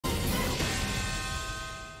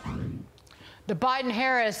The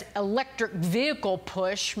Biden-Harris electric vehicle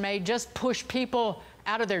push may just push people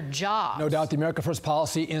out of their jobs. No doubt. The America First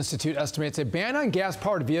Policy Institute estimates a ban on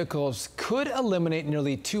gas-powered vehicles could eliminate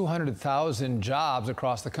nearly 200,000 jobs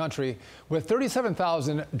across the country, with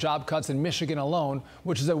 37,000 job cuts in Michigan alone,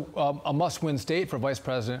 which is a must-win state for Vice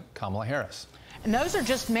President Kamala Harris. And those are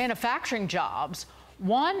just manufacturing jobs.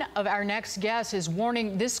 One of our next guests is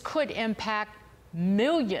warning this could impact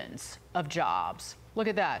millions of jobs. Look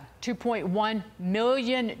at that, 2.1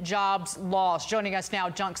 million jobs lost. Joining us now,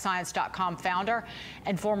 junkscience.com founder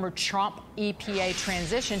and former Trump EPA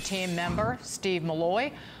transition team member, Steve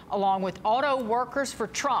Milloy, along with Auto Workers for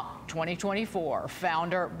Trump 2024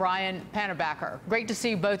 founder, Brian Pannebecker. Great to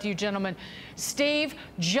see both you gentlemen. Steve,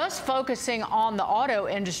 just focusing on the auto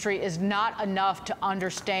industry is not enough to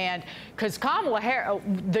understand, because Kamala Harris,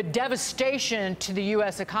 the devastation to the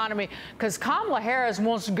U.S. economy, because Kamala Harris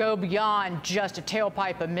wants to go beyond just a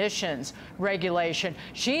tailpipe emissions regulation.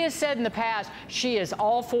 She has said in the past she is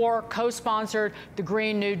all for, co-sponsored the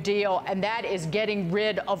Green New Deal, and that is getting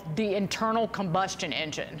rid of the internal combustion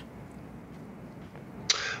engine.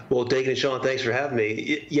 Well, Dagan and Sean, thanks for having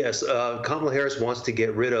me. Yes, Kamala Harris wants to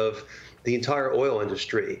get rid of the entire oil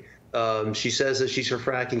industry. She says that she's for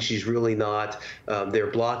fracking. She's really not.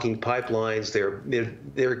 They're blocking pipelines.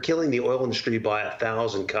 They're killing the oil industry by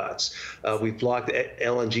 1,000 cuts. We've blocked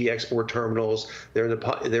LNG export terminals. They're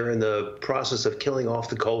in the process of killing off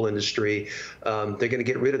the coal industry. They're going to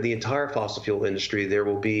get rid of the entire fossil fuel industry. There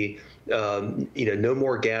will be no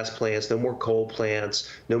more gas plants, no more coal plants,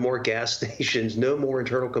 no more gas stations, no more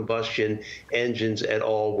internal combustion engines at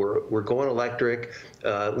all. We're going electric.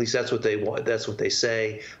 At least that's what they want. That's what they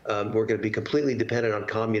say. We're going to be completely dependent on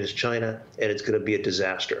communist China, and it's going to be a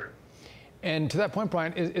disaster. And to that point,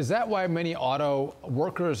 Brian, is that why many auto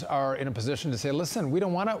workers are in a position to say, listen, we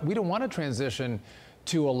don't want to transition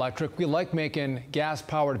to electric. We like making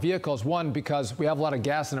gas-powered vehicles, one, because we have a lot of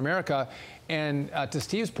gas in America, and to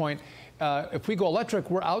Steve's point, if we go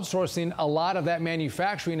electric, we're outsourcing a lot of that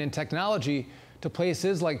manufacturing and technology to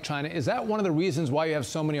places like China. Is that one of the reasons why you have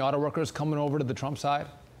so many auto workers coming over to the Trump side?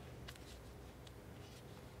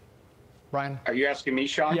 Brian? Are you asking me,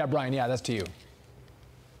 Sean? Yeah, Brian, yeah, that's to you.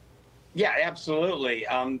 Yeah, absolutely.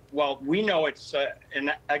 Well, we know it's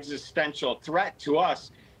an existential threat to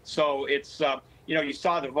us. So it's, you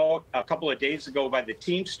saw the vote a couple of days ago by the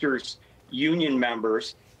Teamsters union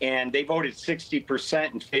members, and they voted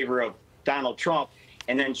 60% in favor of Donald Trump.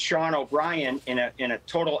 And then Sean O'Brien, in a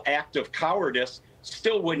total act of cowardice,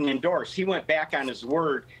 still wouldn't endorse. He went back on his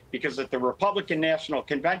word because at the Republican National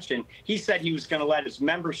Convention, he said he was going to let his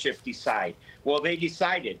membership decide. Well, they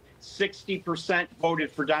decided. 60%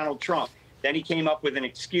 voted for Donald Trump. Then he came up with an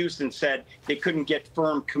excuse and said they couldn't get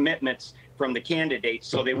firm commitments from the candidates,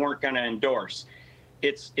 so they weren't going to endorse.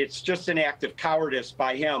 It's just an act of cowardice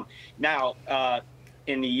by him. Now,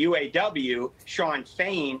 in the UAW, Sean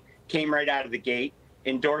Fain came right out of the gate,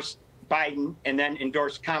 endorsed Biden, and then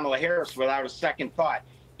endorsed Kamala Harris without a second thought,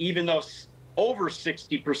 even though over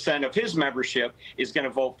 60% of his membership is going to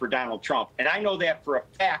vote for Donald Trump. And I know that for a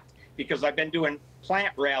fact because I've been doing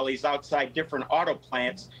plant rallies outside different auto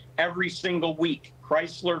plants every single week,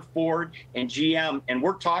 Chrysler, Ford, and GM, and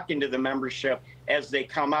we're talking to the membership as they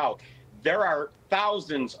come out. There are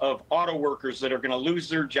thousands of auto workers that are going to lose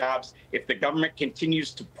their jobs if the government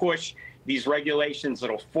continues to push these regulations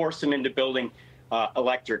that will force them into building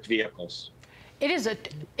electric vehicles. It is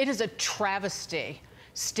a travesty,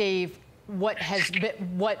 Steve, what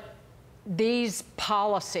these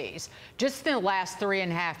policies, just in the last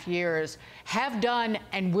 3.5 years, have done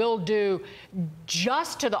and will do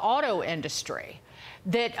just to the auto industry.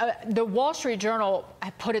 That the Wall Street Journal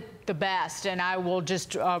put it the best, and I will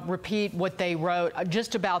just repeat what they wrote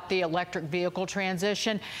just about the electric vehicle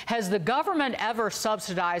transition. Has the government ever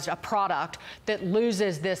subsidized a product that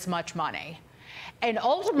loses this much money? And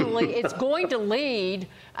ultimately, it's going to lead,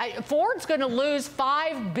 Ford's going to lose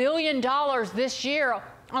 $5 billion this year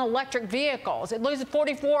on electric vehicles. It loses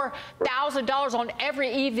 $44,000 on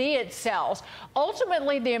every EV it sells.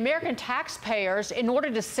 Ultimately, the American taxpayers, in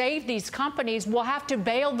order to save these companies, will have to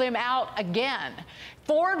bail them out again.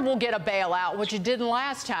 Ford will get a bailout, which it didn't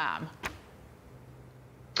last time.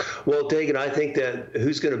 Well, Dagan, I think that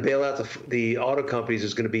who's going to bail out the auto companies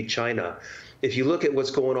is going to be China. If you look at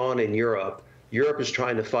what's going on in Europe, Europe is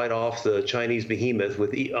trying to fight off the Chinese behemoth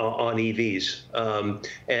with on EVs,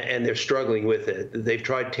 and they're struggling with it. They've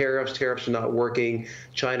tried tariffs. Tariffs are not working.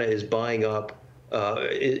 China is buying up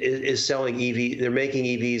is selling EV. They're making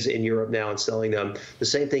EVs in Europe now and selling them. The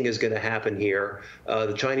same thing is going to happen here.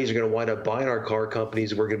 The Chinese are going to wind up buying our car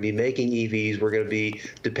companies. We're going to be making EVs. We're going to be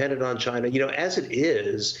dependent on China. You know, as it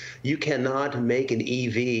is, you cannot make an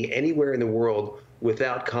EV anywhere in the world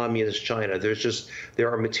without communist China.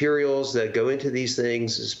 There are materials that go into these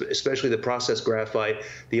things, especially the processed graphite.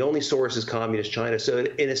 The only source is communist China. So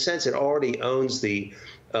in a sense, it already owns the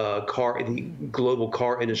global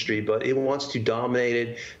car industry, but it wants to dominate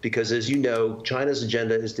it because, as you know, China's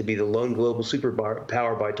agenda is to be the lone global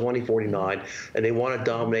superpower by 2049, and they want to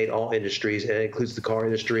dominate all industries, and it includes the car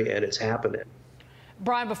industry, and it's happening.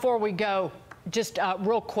 Brian, before we go, just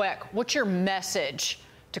real quick, what's your message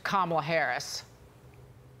to Kamala Harris?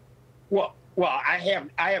 Well, I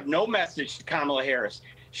have no message to Kamala Harris.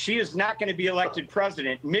 She is not going to be elected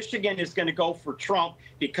president. Michigan is going to go for Trump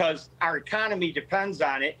because our economy depends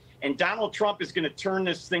on it, and Donald Trump is going to turn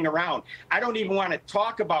this thing around. I don't even want to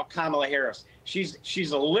talk about Kamala Harris.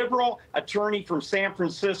 She's a liberal attorney from San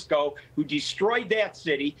Francisco who destroyed that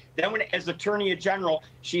city. Then as Attorney General,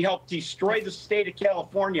 she helped destroy the state of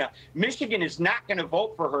California. Michigan is not going to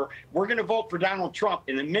vote for her. We're going to vote for Donald Trump.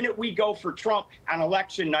 And the minute we go for Trump on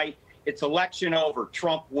election night, it's election over.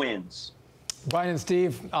 Trump wins. Brian and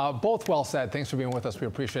Steve, both well said. Thanks for being with us. We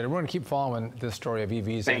appreciate it. We're going to keep following this story of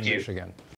EVs in Michigan.